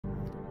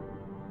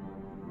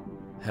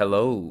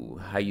Hello,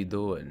 how you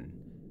doing?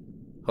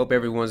 Hope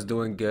everyone's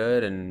doing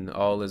good and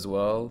all is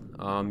well.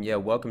 Yeah,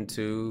 welcome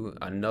to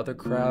another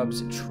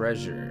Crab's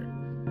Treasure.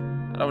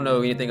 I don't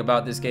know anything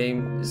about this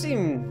game. It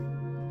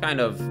seemed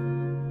kind of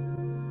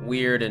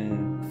weird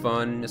and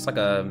fun. It's like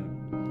a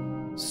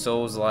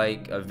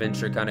Souls-like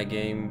adventure kind of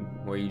game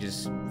where you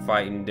just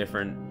fighting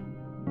different,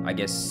 I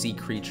guess, sea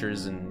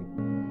creatures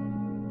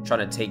and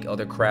trying to take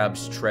other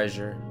crabs'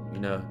 treasure, you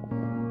know.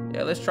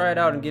 Yeah, let's try it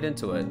out and get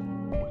into it.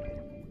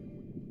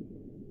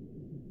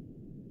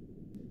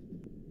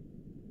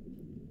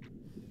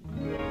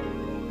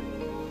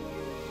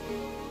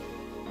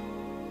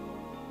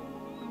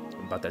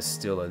 About to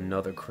steal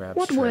another crab's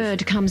What treasure.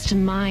 word comes to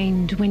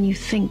mind when you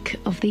think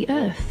of the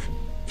earth?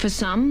 For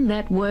some,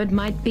 that word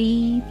might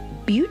be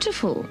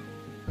beautiful.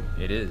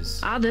 It is.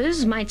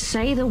 Others might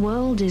say the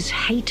world is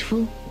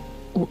hateful,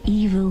 or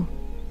evil,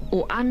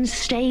 or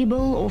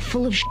unstable, or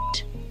full of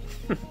shit.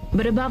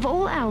 But above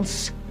all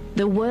else,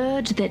 the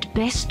word that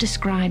best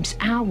describes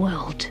our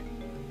world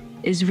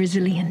is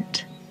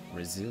resilient.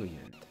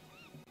 Resilient.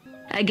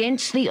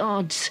 Against the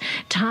odds,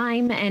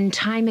 time and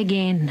time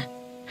again,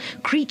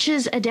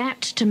 creatures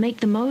adapt to make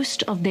the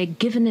most of their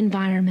given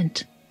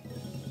environment.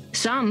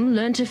 Some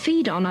learn to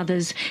feed on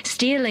others,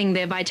 stealing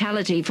their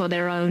vitality for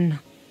their own.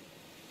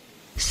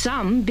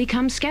 Some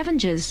become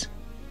scavengers,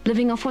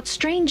 living off what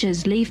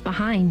strangers leave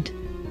behind.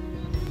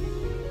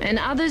 And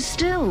others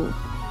still,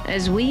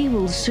 as we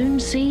will soon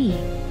see,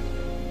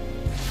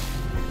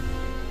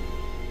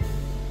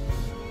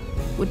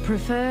 would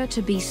prefer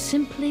to be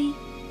simply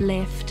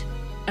left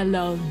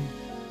alone.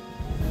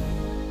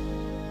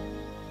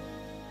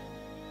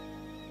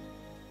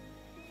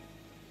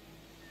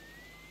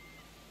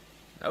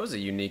 That was a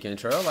unique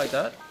intro. I like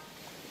that.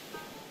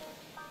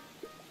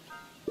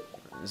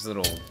 This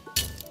little...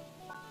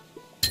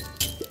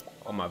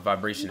 Oh, my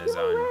vibration is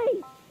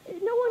on.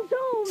 No one's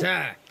home.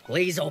 Sir,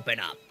 please open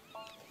up.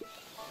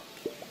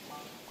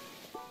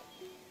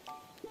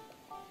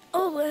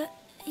 Oh,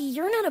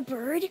 you're not a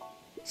bird.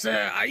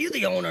 Sir, are you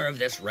the owner of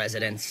this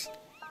residence?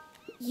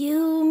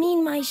 You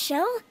mean my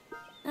shell?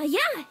 Yeah,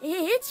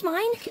 it's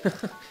mine.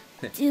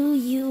 Do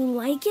you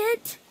like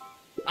it?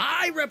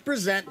 I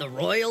represent the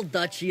Royal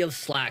Duchy of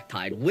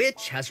Slacktide,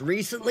 which has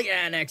recently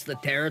annexed the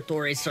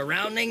territory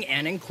surrounding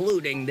and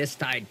including this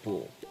tide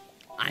pool.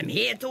 I'm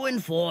here to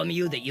inform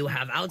you that you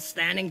have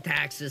outstanding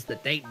taxes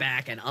that date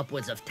back an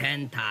upwards of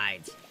 10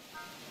 tides.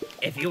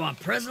 If you are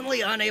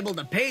presently unable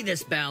to pay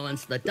this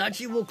balance, the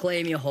duchy will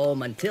claim you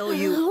home until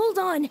you... Hold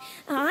on.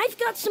 I've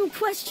got some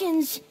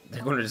questions.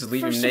 They're going to just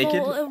leave First him naked?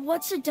 of all,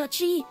 what's a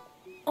duchy?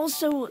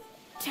 Also,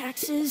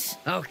 taxes.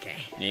 Okay.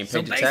 You ain't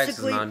So paid your taxes,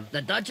 basically, man.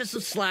 the Duchess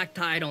of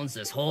Slacktide owns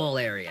this whole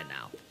area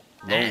now.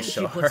 Loan And she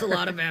shark. puts a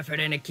lot of effort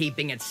into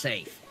keeping it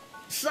safe.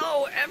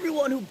 So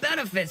everyone who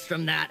benefits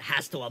from that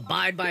has to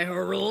abide by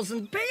her rules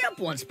and pay up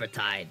once per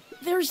tide.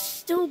 There's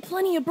still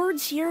plenty of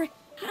birds here.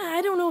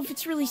 I don't know if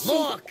it's really safe.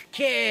 Look,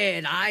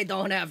 kid, I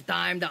don't have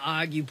time to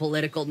argue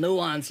political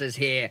nuances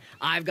here.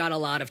 I've got a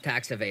lot of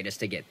tax evaders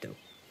to get to.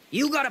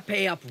 You gotta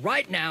pay up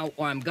right now,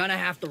 or I'm gonna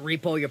have to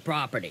repo your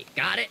property.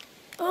 Got it?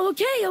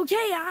 Okay.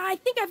 I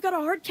think I've got a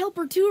hard kelp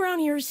or two around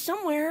here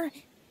somewhere.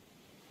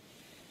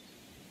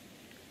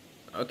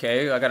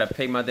 Okay, I gotta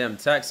pay my damn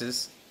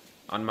taxes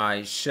on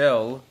my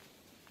shell.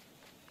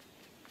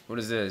 What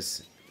is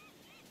this?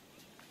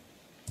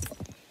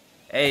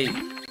 Hey,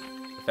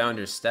 I found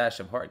your stash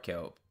of heart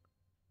kelp.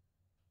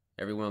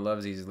 Everyone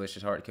loves these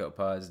delicious heart kelp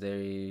pods.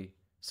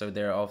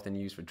 They're often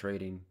used for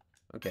trading.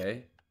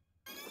 Okay.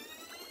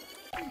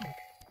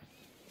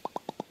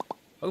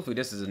 Hopefully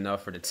this is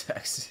enough for the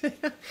tax.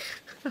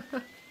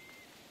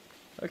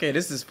 Okay,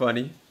 this is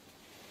funny.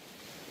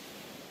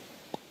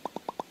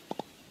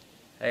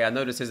 Hey, I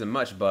know this isn't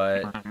much,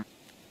 but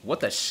what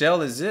the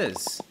shell is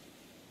this?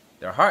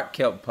 They're heart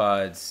kelp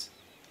pods.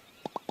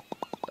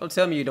 Don't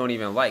tell me you don't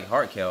even like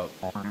heart kelp.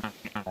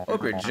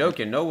 Hope you're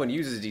joking. No one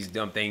uses these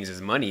dumb things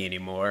as money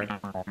anymore.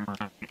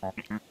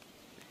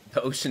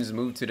 The ocean's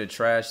moved to the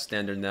trash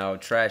standard now.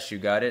 Trash, you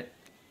got it?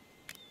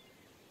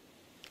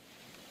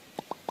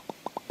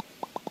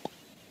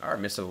 Alright,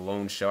 Mr.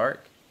 Lone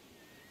Shark.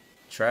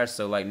 Trash,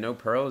 so like no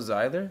pearls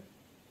either?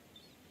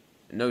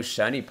 No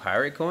shiny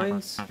pirate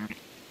coins?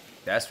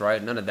 That's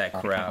right, none of that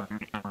crap.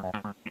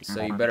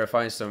 So you better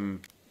find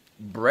some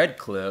bread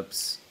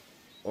clips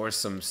or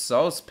some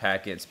sauce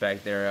packets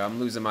back there. I'm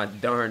losing my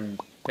darn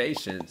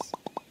patience.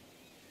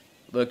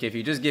 Look, if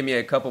you just give me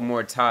a couple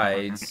more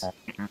tides.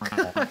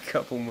 A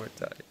couple more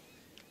tides.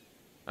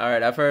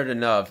 Alright, I've heard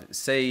enough.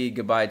 Say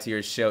goodbye to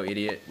your shell,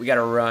 idiot. We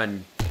gotta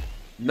run.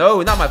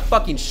 No, not my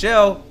fucking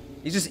shell.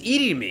 He's just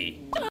eating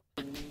me.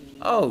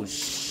 Oh,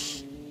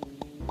 shh.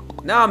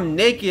 Now I'm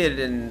naked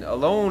and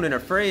alone and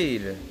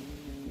afraid.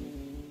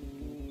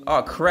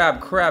 Oh,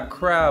 crab.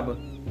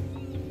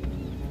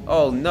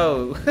 Oh,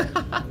 no.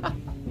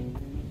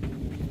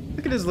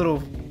 Look at this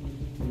little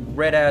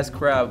red-ass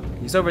crab.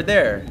 He's over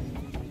there.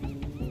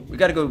 We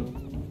gotta go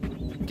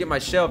get my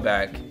shell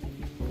back.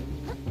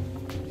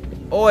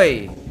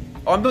 Oi!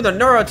 Oh, I'm doing the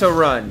Naruto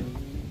run.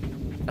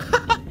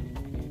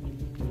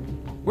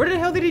 Where the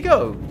hell did he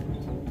go?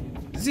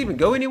 Does he even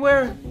go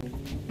anywhere?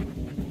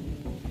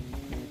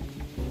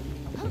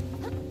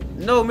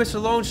 No,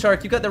 Mr. Loan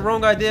Shark, you got the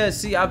wrong idea.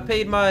 See, I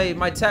paid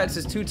my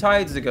taxes 2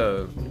 tides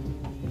ago.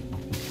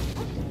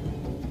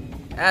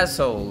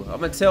 Asshole,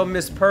 I'm gonna tell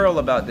Miss Pearl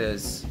about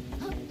this.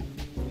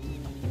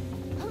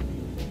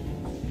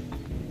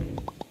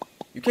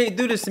 You can't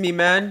do this to me,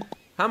 man.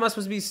 How am I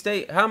supposed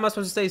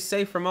to stay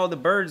safe from all the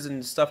birds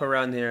and stuff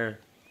around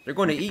here? They're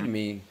going to eat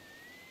me.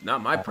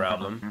 Not my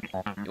problem.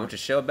 You want your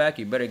shell back?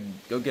 You better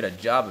go get a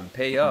job and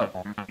pay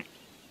up.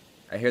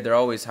 I hear they're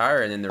always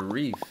hiring in the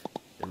reef.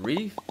 The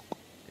reef?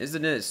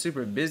 Isn't it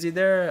super busy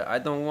there? I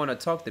don't want to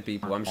talk to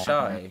people. I'm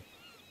shy.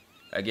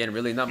 Again,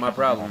 really not my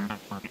problem.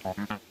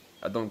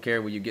 I don't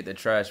care where you get the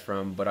trash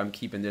from, but I'm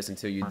keeping this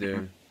until you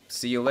do.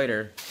 See you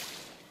later.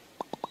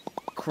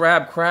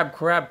 Crab, crab,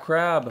 crab,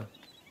 crab.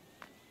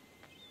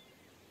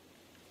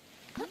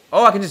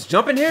 Oh, I can just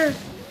jump in here?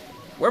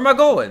 Where am I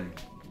going?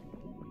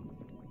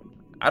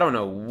 I don't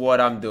know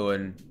what I'm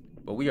doing,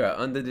 but we are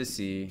under the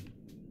sea.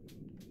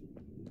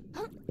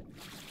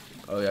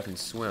 Oh, yeah, I can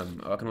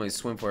swim. Oh, I can only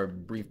swim for a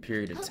brief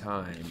period of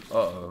time.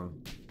 Uh-oh.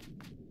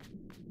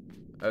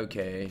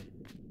 Okay.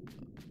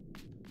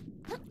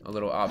 A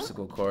little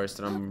obstacle course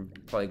that I'm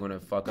probably going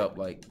to fuck up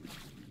like...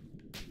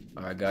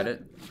 Alright, got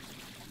it.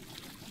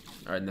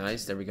 Alright,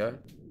 nice. There we go.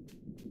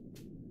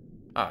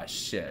 Ah,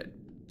 shit.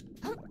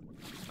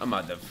 I'm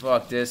about to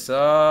fuck this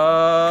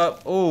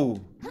up. Ooh.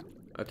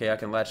 Okay, I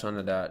can latch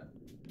onto that.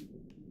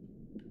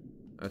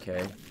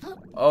 Okay.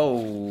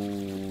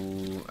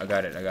 Oh. I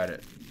got it. I got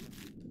it.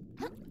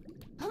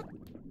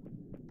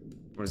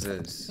 What is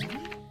this?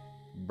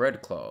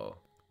 Bread claw.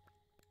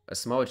 A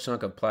small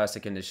chunk of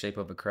plastic in the shape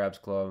of a crab's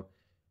claw.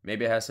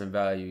 Maybe it has some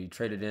value. You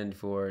trade it in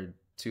for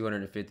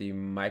 250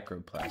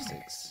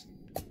 microplastics.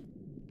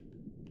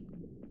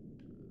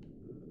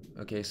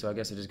 Okay, so I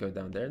guess I just go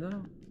down there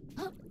now?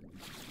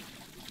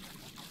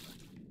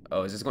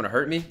 Oh, is this gonna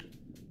hurt me?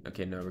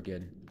 Okay, no, we're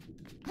good.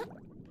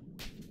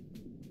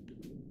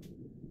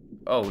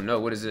 Oh no,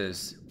 what is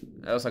this?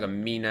 That looks like a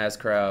mean-ass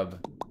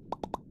crab.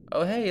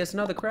 Oh hey, it's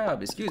another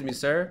crab. Excuse me,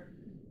 sir.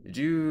 Did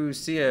you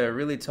see a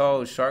really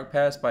tall shark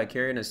pass by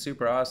carrying a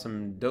super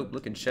awesome,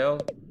 dope-looking shell?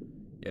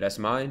 Yeah, that's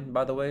mine,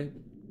 by the way.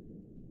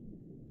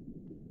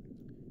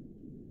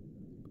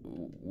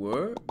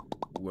 Work?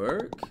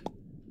 Work?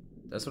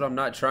 That's what I'm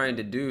not trying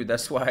to do.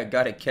 That's why I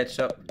gotta catch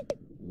up.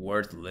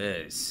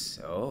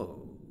 Worthless. Oh.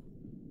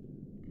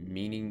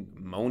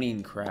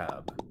 Moaning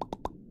crab.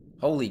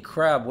 Holy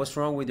crab, what's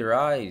wrong with your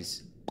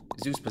eyes?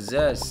 Zeus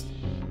possessed.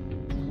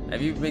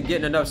 Have you been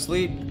getting enough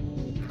sleep?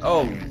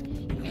 Oh.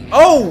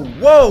 Oh!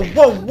 Whoa,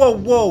 whoa, whoa,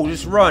 whoa!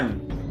 Just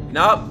run.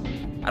 Nope.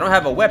 I don't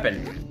have a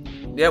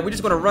weapon. Yeah, we're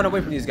just gonna run away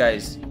from these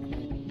guys.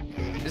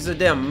 This is a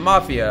damn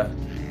mafia.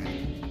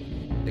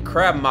 The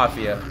crab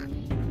mafia.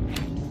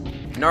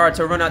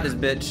 Naruto, run out this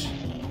bitch.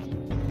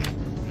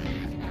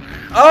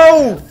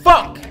 Oh,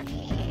 fuck!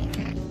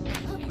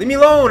 Leave me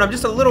alone. I'm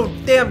just a little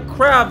damn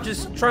crab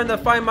just trying to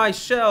find my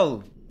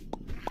shell.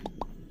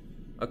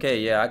 Okay,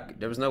 yeah,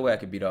 there was no way I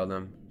could beat all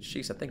them.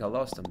 Sheesh, I think I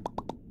lost them.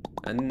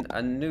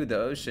 I knew the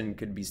ocean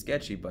could be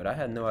sketchy, but I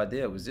had no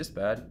idea it was this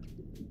bad.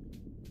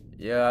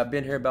 Yeah, I've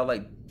been here about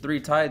like 3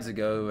 tides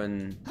ago,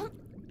 and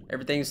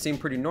everything seemed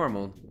pretty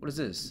normal. What is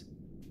this?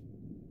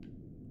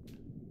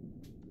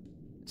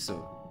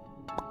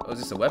 Oh, is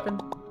this a weapon?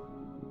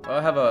 Oh,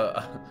 I have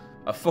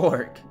a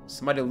fork.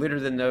 Somebody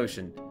littered in the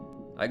ocean.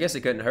 I guess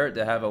it couldn't hurt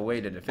to have a way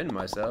to defend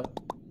myself.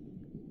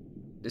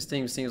 This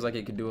thing seems like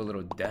it could do a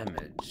little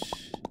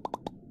damage.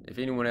 If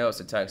anyone else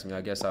attacks me,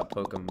 I guess I'll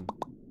poke him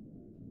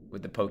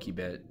with the pokey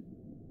bit.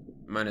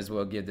 Might as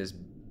well give this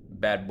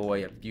bad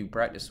boy a few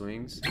practice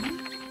swings.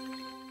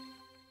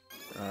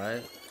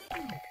 Alright.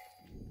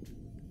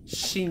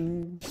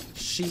 Shing,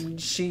 shing,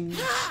 shing.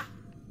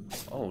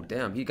 Oh,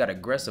 damn, he got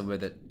aggressive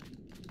with it.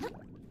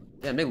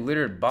 Damn, they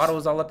littered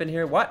bottles all up in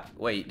here. What?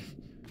 Wait.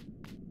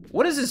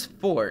 What is this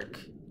fork?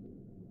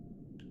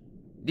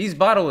 These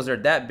bottles are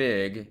that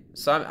big.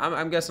 So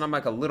I'm guessing I'm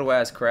like a little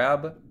ass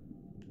crab.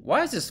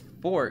 Why is this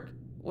fork?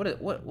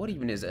 What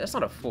even is it? That's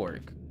not a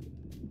fork.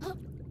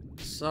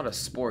 It's not a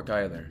spork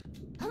either.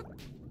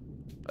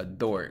 A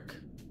dork.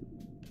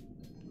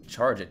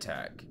 Charge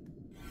attack.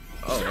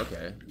 Oh,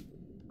 okay.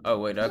 Oh,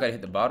 wait, I gotta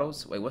hit the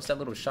bottles? Wait, what's that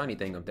little shiny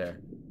thing up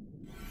there?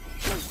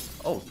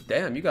 Oh,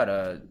 damn, you got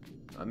a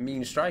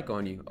mean strike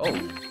on you. Oh.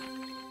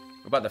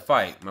 We're about to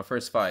fight. My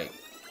first fight.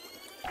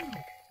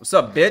 What's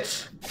up,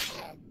 bitch?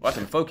 Oh, I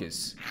can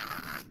focus.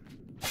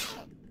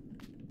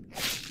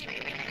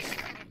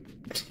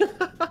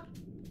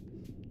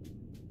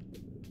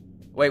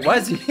 Wait, why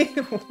is he...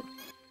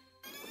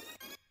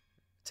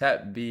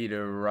 Tap B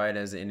to right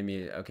as the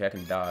enemy. Okay, I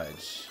can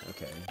dodge.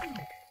 Okay.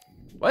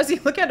 Why is he...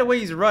 Look at the way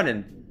he's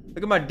running.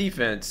 Look at my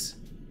defense.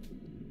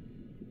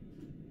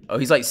 Oh,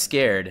 he's like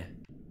scared.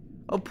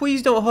 Oh,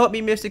 please don't hurt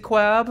me, Mr.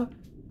 Crab.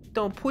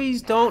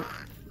 Please don't.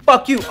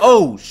 Fuck you.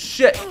 Oh,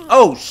 shit.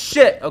 Oh,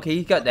 shit. Okay,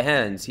 he got the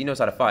hands. He knows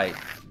how to fight.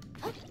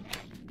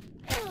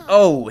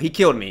 Oh, he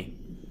killed me.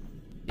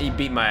 He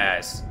beat my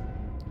ass.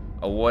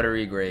 A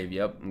watery grave.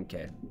 Yep.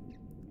 Okay.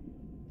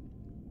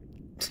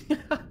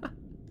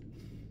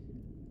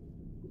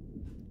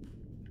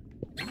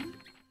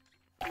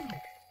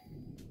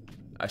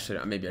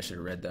 Maybe I should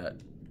have read that.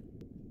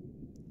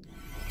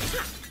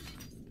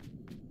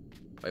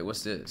 Wait,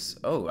 what's this?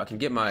 Oh, I can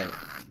get my...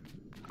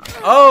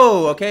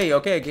 Oh, okay.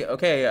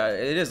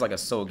 It is like a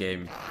soul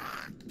game.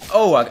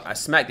 Oh, I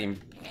smacked him.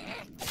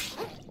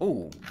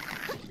 Oh.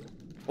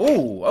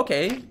 Oh,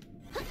 okay.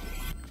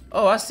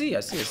 Oh, I see.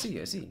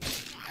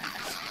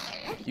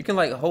 You can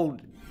like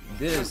hold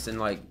this and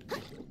like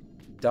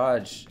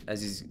dodge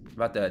as he's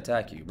about to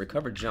attack you.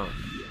 Recover junk.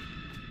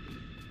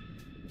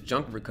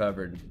 Junk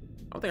recovered.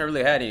 I don't think I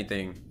really had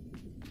anything.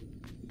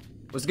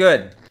 What's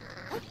good?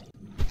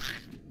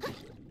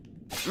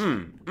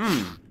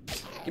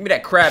 Give me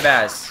that crab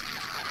ass.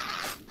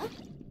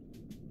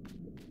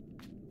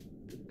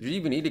 Did you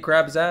even eat the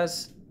crab's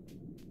ass?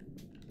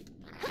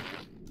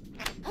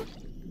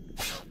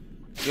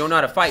 You don't know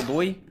how to fight,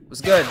 boy.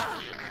 What's good?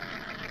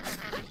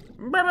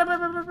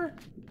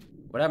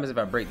 What happens if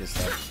I break this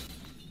stuff?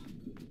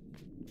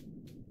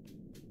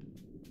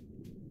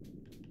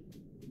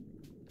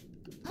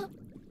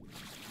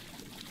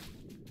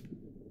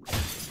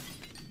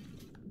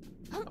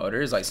 Oh,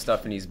 there is like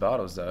stuff in these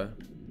bottles though.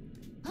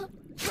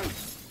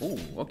 Ooh,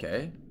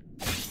 okay.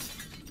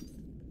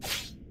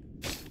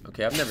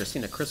 Okay, I've never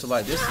seen a crystal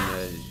like this in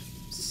the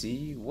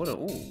sea. What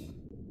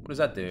does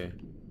that do?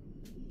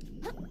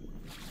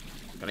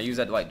 Can I use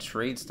that to like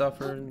trade stuff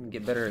and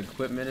get better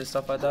equipment and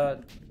stuff like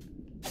that?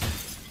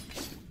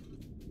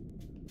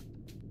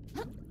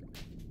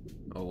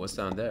 Oh, what's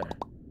down there?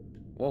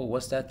 Whoa,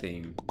 what's that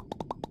thing?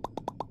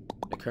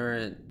 The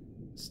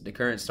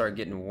currents start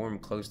getting warm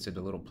close to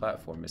the little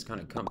platform. It's kind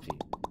of comfy.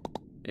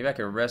 Maybe I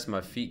can rest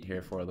my feet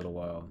here for a little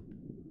while.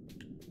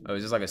 Oh,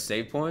 is this like a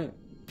save point?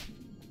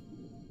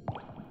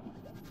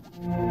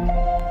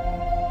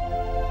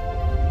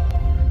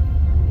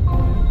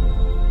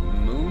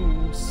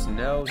 Moon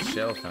Snell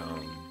Shell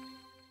found.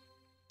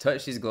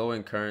 Touch these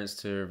glowing currents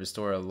to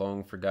restore a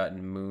long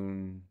forgotten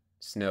moon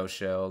snail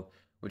shell,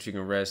 which you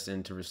can rest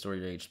in to restore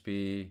your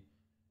HP.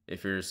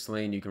 If you're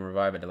slain, you can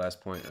revive at the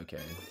last point.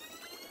 Okay.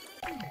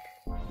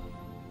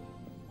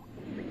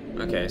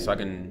 Okay, so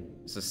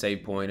it's a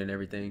save point and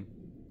everything.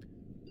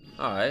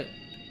 Alright.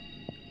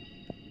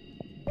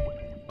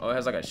 Oh, it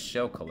has like a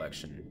shell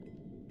collection.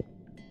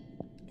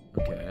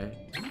 Okay.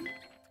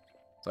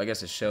 So I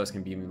guess the shells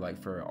can be like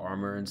for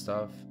armor and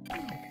stuff.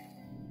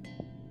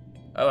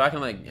 Oh, I can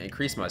like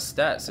increase my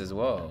stats as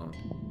well.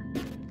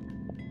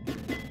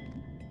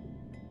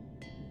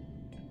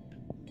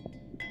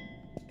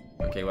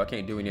 Okay, well I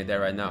can't do any of that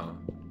right now.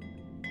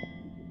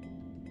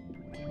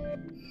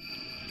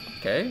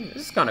 Okay,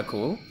 this is kind of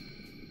cool.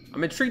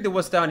 I'm intrigued at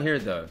what's down here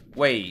though.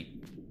 Wait.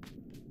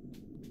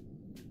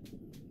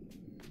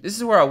 This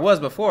is where I was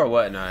before,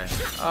 wasn't I?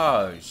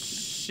 Oh,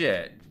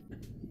 shit.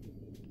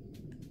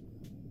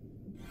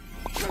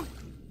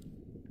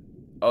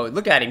 Oh,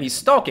 look at him. He's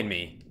stalking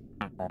me.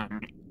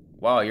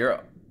 Wow,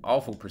 you're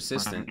awful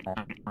persistent.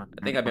 I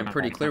think I've been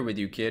pretty clear with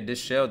you, kid. This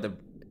shell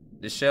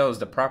is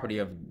the property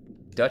of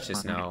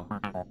Duchess now.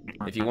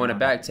 If you want it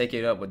back, take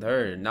it up with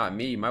her, not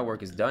me. My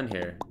work is done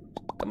here.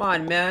 Come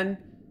on, man.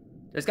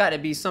 There's got to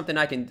be something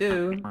I can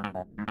do.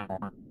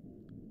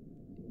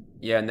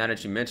 Yeah, now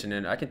that you mention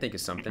it, I can think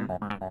of something.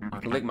 You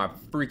can lick my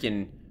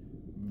freaking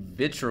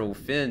vitral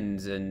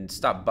fins and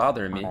stop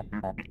bothering me.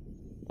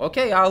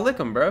 Okay, I'll lick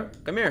him, bro.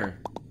 Come here.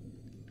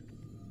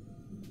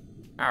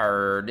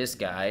 Arr, this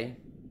guy.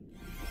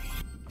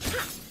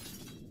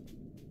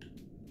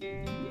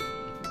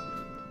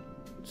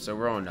 So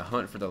we're on the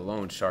hunt for the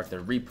lone shark, the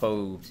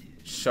repo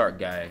shark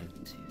guy.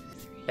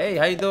 Hey,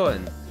 how you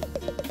doing?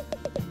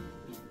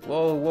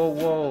 Whoa, whoa,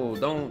 whoa.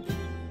 Don't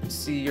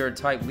see your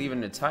type leaving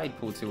the tide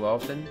pool too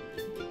often.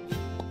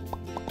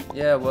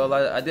 Yeah, well,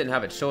 I didn't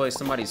have a choice.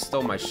 Somebody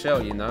stole my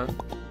shell, you know.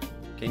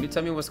 Can you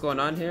tell me what's going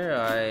on here?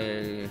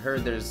 I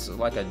heard there's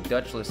like a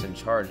Dutchless in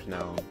charge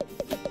now.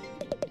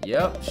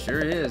 Yep, sure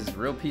is.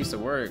 Real piece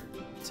of work.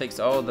 Takes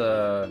all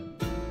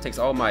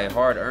my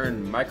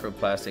hard-earned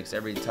microplastics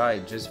every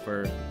tide just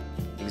for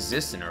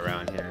existing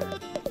around here.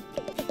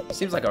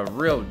 Seems like a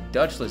real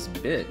Dutchless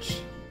bitch.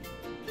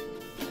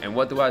 And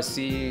what do I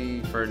see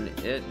for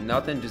it?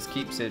 Nothing, just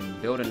keeps it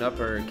building up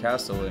her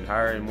castle and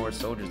hiring more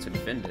soldiers to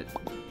defend it.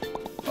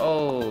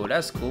 Oh,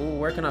 that's cool.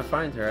 Where can I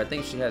find her? I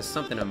think she has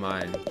something in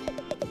mind.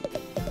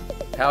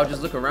 Hal,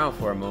 just look around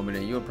for a moment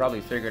and you'll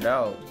probably figure it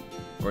out.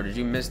 Or did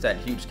you miss that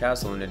huge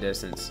castle in the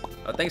distance?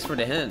 Oh, thanks for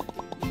the hint.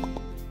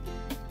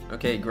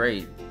 Okay,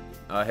 great.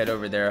 I'll head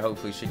over there.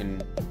 Hopefully she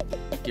can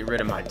get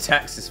rid of my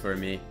taxes for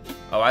me.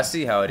 Oh, I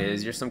see how it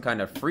is. You're some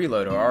kind of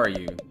freeloader, are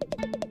you?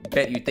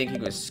 Bet you think you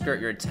can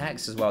skirt your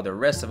taxes while the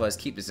rest of us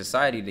keep the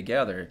society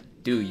together,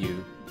 do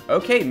you?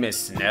 Okay,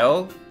 Miss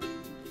Snell.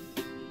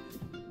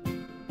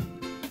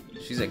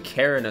 She's a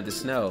Karen of the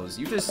Snells.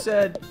 You just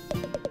said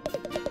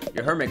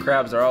your hermit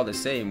crabs are all the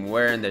same,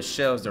 wearing the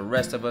shells the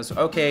rest of us.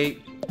 Okay,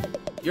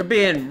 you're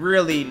being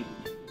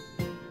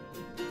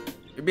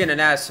an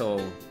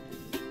asshole.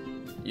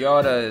 You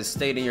ought to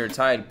stay in your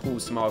tide pool,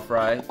 small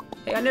fry.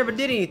 Hey, I never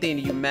did anything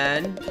to you,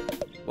 man.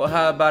 Well,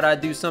 how about I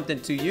do something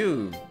to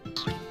you?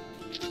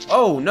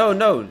 Oh, no,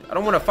 no. I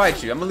don't want to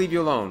fight you. I'm gonna leave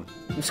you alone.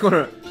 I'm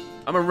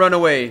gonna run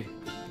away.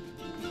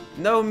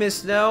 No, Miss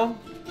Snell.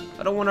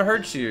 I don't want to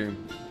hurt you.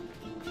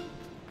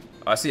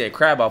 Oh, I see a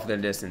crab off in the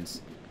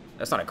distance.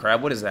 That's not a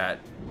crab. What is that?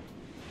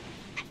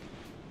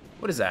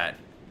 What is that?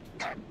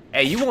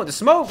 Hey, you want the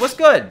smoke? What's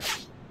good?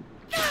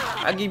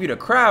 I give you the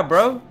crab,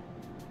 bro.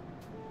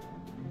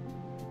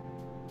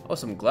 Oh,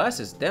 some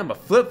glasses. Damn, a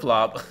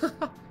flip-flop.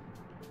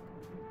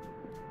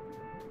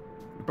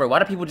 Bro, why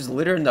do people just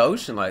litter in the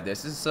ocean like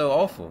this? This is so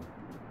awful.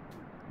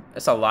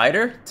 That's a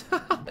lighter?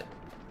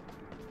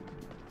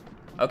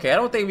 Okay, I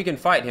don't think we can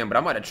fight him, but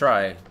I'm gonna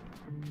try.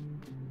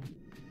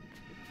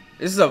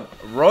 This is a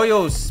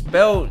royal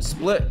shell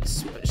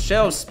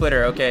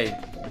splitter. Okay.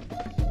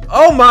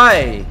 Oh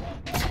my!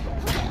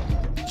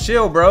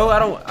 Chill, bro. I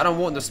don't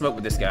want to smoke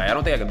with this guy. I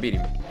don't think I can beat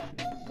him.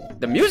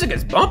 The music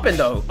is bumping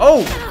though.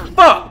 Oh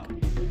fuck!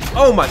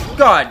 Oh my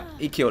god!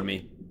 He killed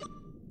me.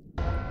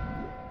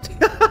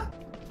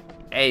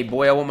 Hey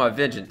boy, I want my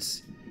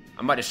vengeance.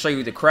 I'm about to show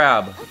you the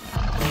crab.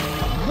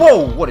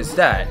 Whoa! What is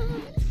that?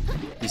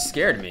 He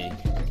scared me.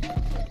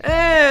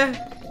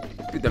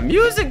 Dude, the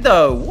music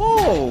though.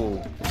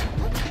 Whoa!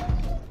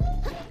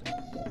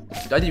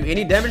 Do I do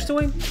any damage to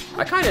him?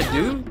 I kind of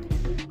do.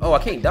 Oh, I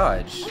can't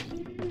dodge.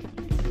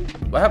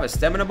 Do I have a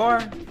stamina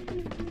bar?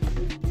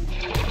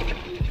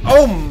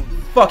 Oh,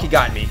 fuck, he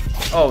got me.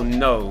 Oh,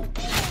 no.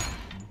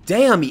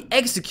 Damn, he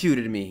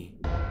executed me.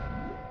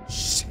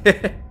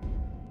 Shit.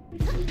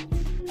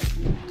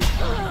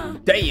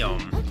 Damn.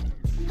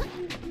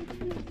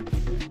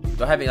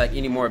 Do I have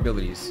any more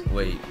abilities?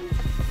 Wait.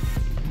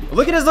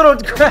 Look at his little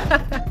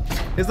crab.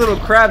 His little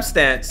crab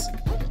stance.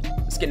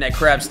 Let's get in that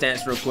crab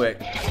stance real quick.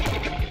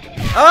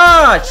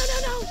 Ah!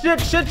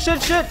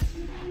 Shit.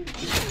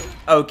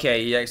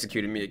 Okay, he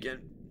executed me again.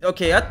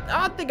 Okay,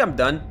 I think I'm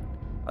done.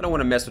 I don't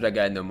want to mess with that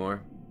guy no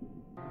more.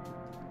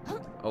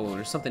 Oh,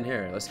 there's something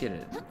here. Let's get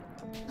it.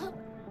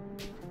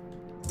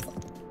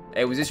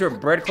 Hey, was this your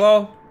bread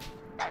claw?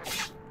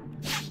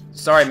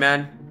 Sorry,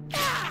 man.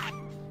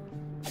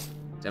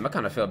 Damn, I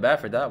kind of felt bad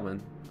for that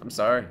one. I'm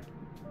sorry.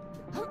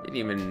 He didn't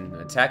even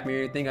attack me or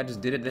anything. I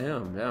just did it to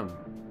him. Damn.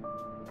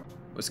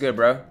 What's good,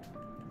 bro?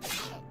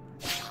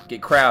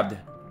 Get crabbed.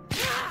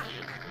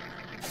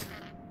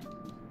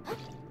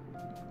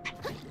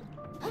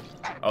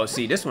 Oh,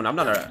 see, this one, I'm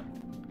not a...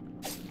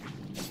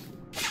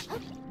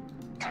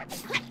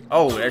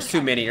 Oh, there's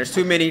too many. There's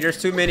too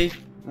many.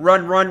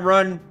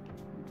 Run.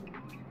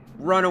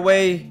 Run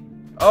away.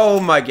 Oh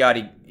my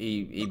god,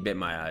 he bit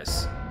my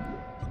eyes.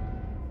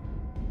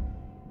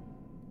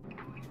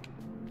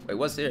 Wait,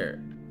 what's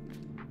here?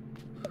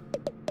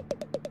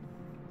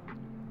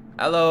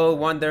 Hello,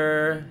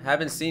 Wonder.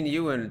 Haven't seen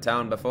you in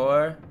town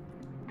before.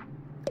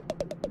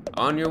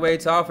 On your way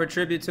to offer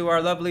tribute to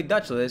our lovely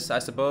Duchess, I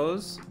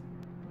suppose.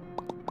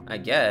 I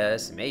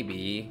guess,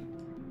 maybe.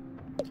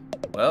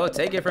 Well,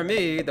 take it from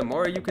me, the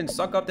more you can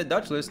suck up the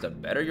Duchess, the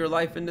better your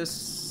life in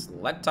this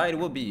Slectide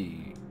will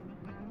be.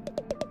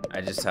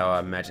 That's just how I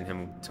imagine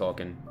him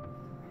talking.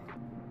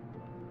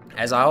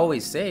 As I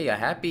always say, a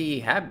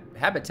happy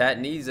habitat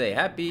needs a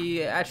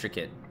happy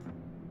advocate.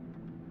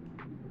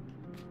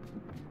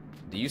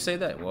 Do you say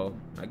that? Well,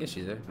 I guess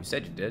you did. You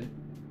said you did.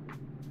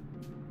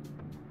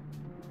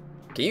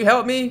 Can you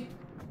help me?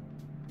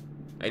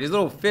 Hey, these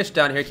little fish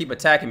down here keep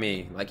attacking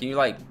me. Like, can you,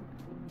 like,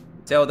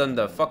 tell them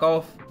to fuck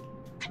off?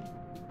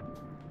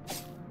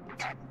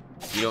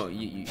 You don't,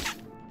 you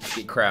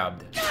get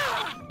crabbed.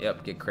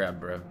 Yep, get crabbed,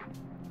 bro.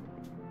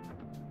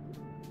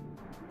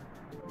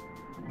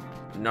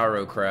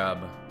 Narrow crab.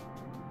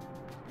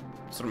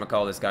 That's what I'm gonna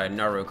call this guy,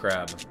 Narrow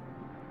crab.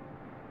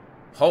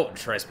 Halt,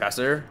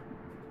 trespasser.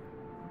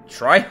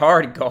 Try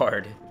hard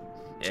guard.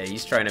 Yeah,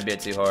 he's trying a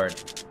bit too hard.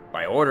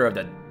 By order of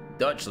the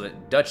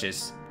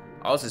Duchess,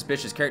 all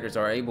suspicious characters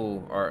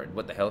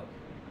what the hell?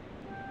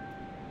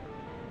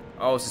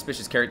 All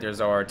suspicious characters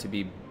are to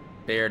be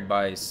bared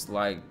by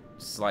Slectide.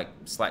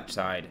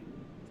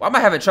 Why am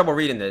I having trouble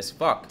reading this?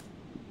 Fuck.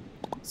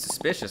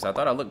 Suspicious. I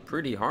thought I looked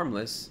pretty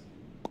harmless.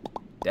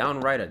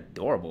 Downright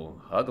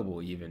adorable.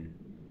 Huggable, even.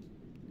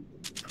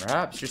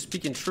 Perhaps you're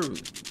speaking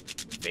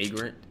truth,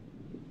 vagrant.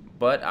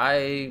 But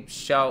I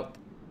shout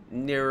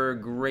nearer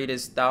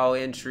greatest thou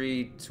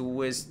entry,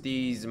 twist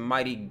these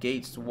mighty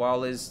gates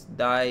while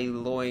thy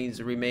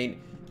loins remain.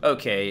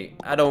 Okay,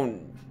 I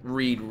don't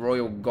read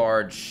royal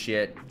guard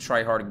shit.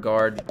 Try hard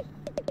guard.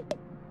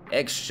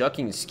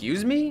 Shucking,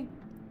 excuse me?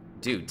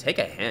 Dude, take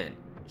a hint.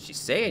 She's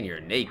saying you're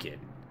naked.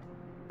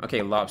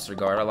 Okay, lobster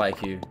guard, I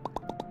like you.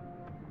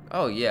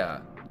 Oh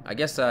yeah, I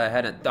guess I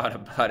hadn't thought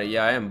about it.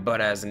 Yeah, I am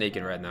butt-ass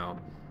naked right now.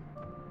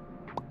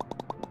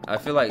 I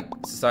feel like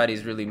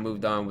society's really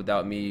moved on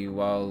without me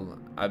while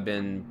I've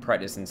been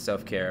practicing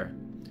self-care.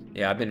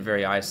 Yeah, I've been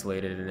very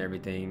isolated and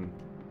everything.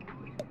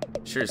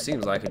 Sure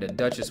seems like it. The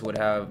Duchess would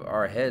have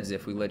our heads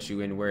if we let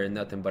you in wearing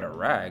nothing but a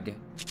rag.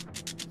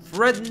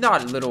 Fret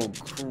not, little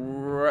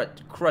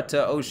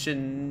Crutta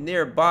ocean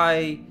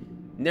nearby.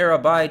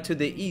 Nearby to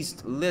the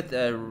east, lit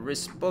a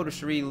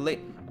respiratory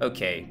lake.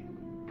 Okay.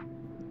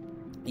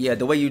 Yeah,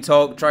 the way you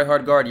talk, try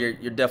hard guard, you're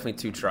definitely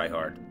too try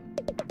hard.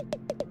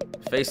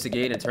 Face the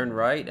gate and turn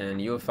right, and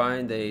you'll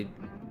find a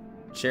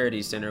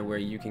charity center where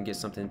you can get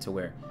something to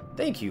wear.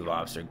 Thank you,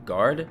 lobster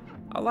guard.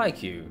 I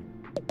like you.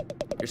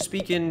 You're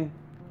speaking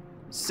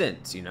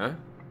sense, you know?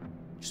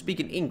 You're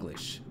speaking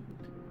English.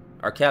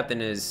 Our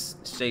captain is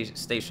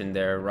stationed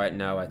there right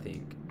now, I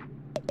think.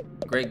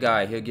 Great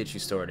guy, he'll get you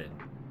sorted.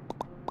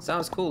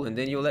 Sounds cool, and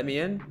then you'll let me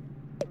in?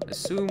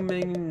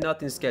 Assuming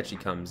nothing sketchy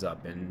comes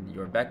up in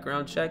your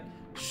background check?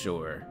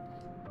 Sure.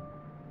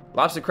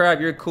 Lobster crab,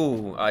 you're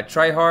cool.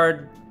 Try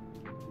hard,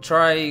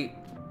 try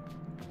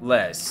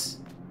less.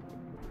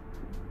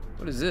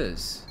 What is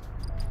this?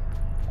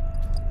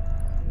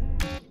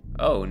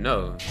 Oh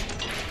no.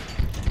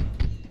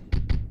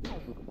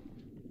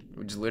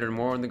 We just littered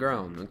more on the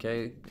ground,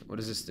 okay? What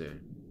does this do?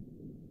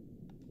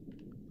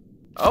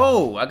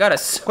 Oh, I got a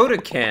soda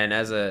can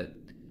as a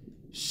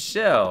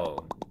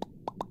shell.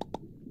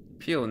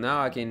 Phew,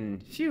 now I can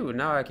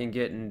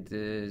get in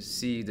to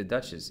see the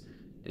Duchess.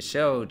 The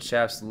shell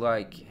chaps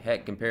like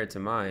heck compared to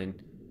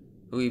mine.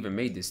 Who even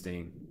made this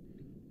thing?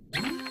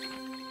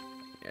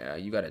 Yeah,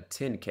 you got a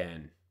tin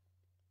can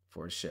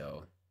for a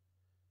shell.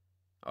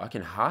 Oh, I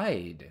can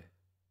hide.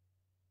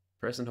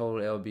 Press and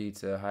hold LB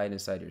to hide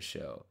inside your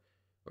shell.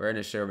 Wearing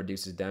a shell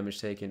reduces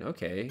damage taken.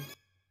 Okay.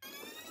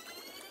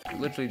 I'm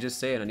literally just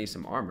saying I need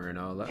some armor and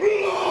all that.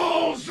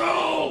 Claws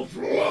off,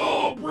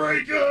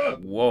 lawbreaker!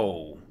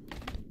 Whoa.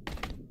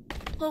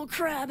 Oh,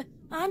 Crab,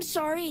 I'm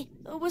sorry.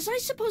 Was I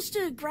supposed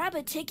to grab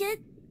a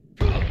ticket?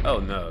 Oh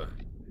no.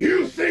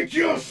 You think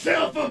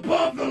yourself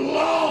above the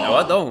law? No,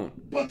 I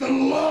don't. But the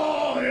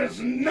law is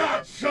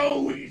not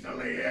so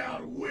easily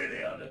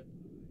outwitted.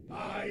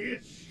 By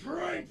its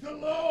strength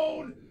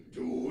alone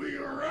do we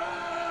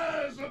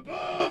rise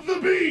above the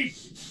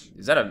beasts.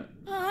 Is that a...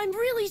 I'm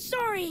really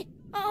sorry.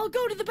 I'll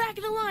go to the back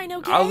of the line,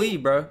 okay? I'll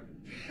leave, bro.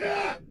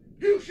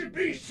 You should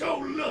be so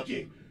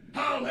lucky.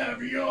 I'll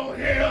have your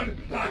head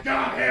like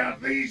I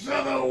have these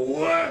other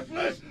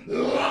worthless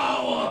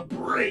law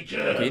breakers.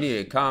 Okay, you need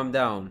to calm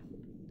down.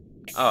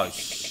 Oh,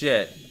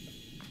 shit.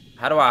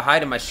 How do I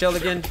hide in my shell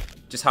again?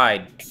 Just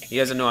hide. He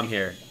doesn't know I'm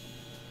here.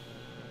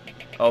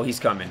 Oh, he's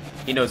coming.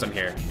 He knows I'm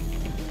here.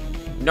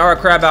 Nara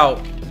crab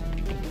out.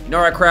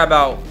 Nara crab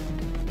out.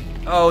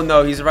 Oh,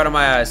 no, he's right on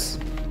my ass.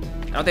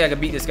 I don't think I can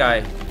beat this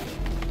guy.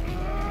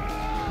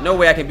 No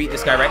way I can beat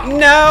this guy, right?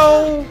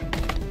 No!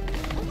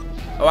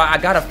 Oh, I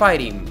gotta fight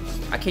him.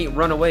 I can't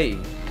run away.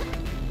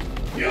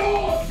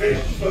 Your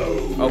fish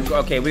food. Oh,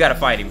 okay, we gotta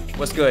fight him.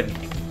 What's good?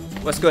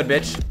 What's good,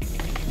 bitch?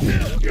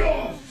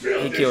 Your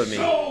filthy He killed me.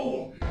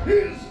 soul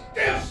is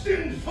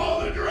destined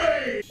for the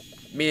grave.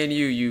 Me and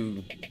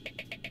you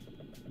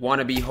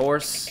wannabe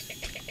horse?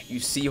 You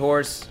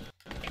seahorse?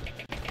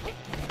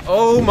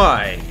 Oh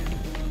my!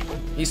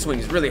 He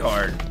swings really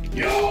hard.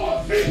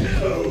 Your fish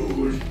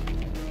food.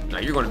 Now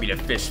you're gonna be the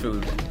fish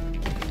food.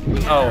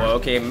 Oh,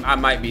 okay, I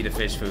might be the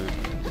fish food.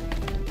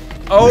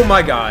 Oh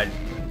my god.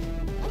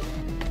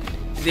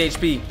 The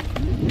HP.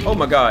 Oh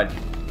my god.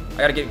 I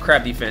gotta get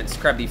crab defense.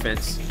 Crab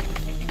defense.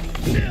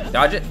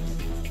 Dodge it.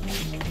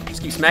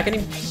 Just keep smacking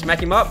him.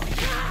 Smack him up.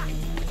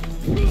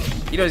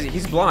 He knows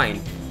he's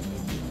blind.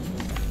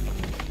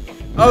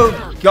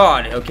 Oh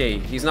god. Okay,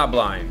 he's not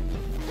blind.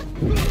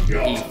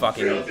 He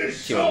fucking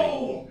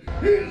killed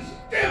me. Is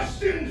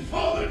destined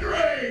for the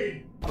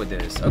grave. With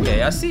this.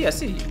 Okay, I see.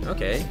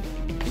 Okay.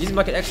 He's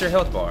like an extra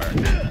health bar.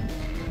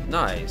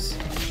 Nice.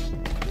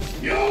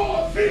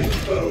 Your fish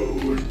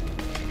food.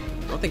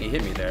 I don't think he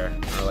hit me there.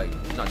 Or like,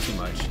 not too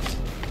much.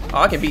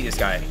 Oh, I can beat this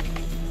guy.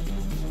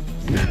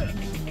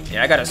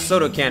 Yeah, I got a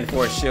soda can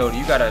for a shield.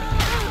 You gotta...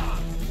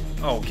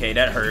 Okay,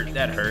 that hurt.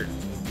 That hurt.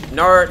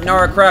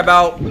 Nara crab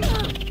out.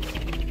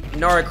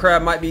 Nara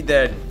crab might be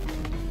dead.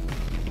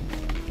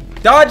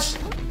 Dodge!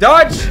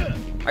 Dodge!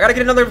 I gotta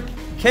get another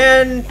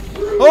can.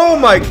 Oh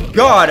my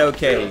god,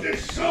 okay.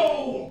 This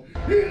soul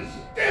is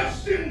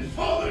destined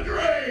for the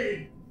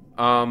grave.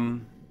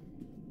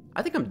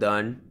 I think I'm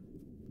done.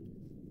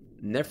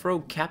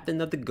 Nephro,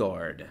 captain of the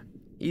guard.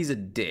 He's a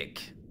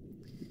dick.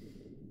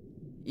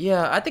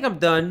 Yeah, I think I'm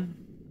done.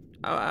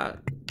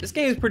 This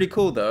game is pretty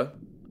cool though.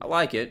 I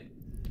like it.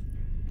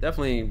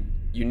 Definitely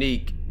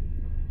unique.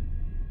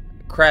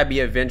 Crabby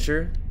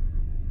adventure.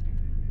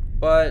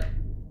 But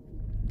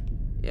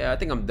yeah, I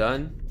think I'm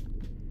done.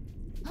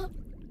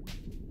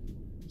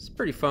 It's a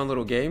pretty fun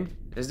little game.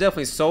 It's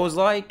definitely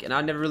Souls-like, and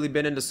I've never really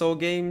been into Soul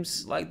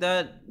games like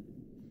that.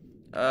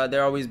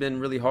 They're always been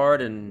really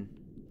hard and,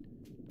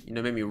 you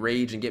know, make me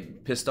rage and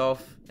get pissed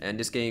off. And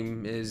this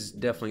game is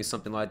definitely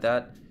something like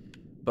that.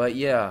 But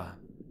yeah,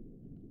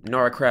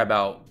 Nara crab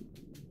out.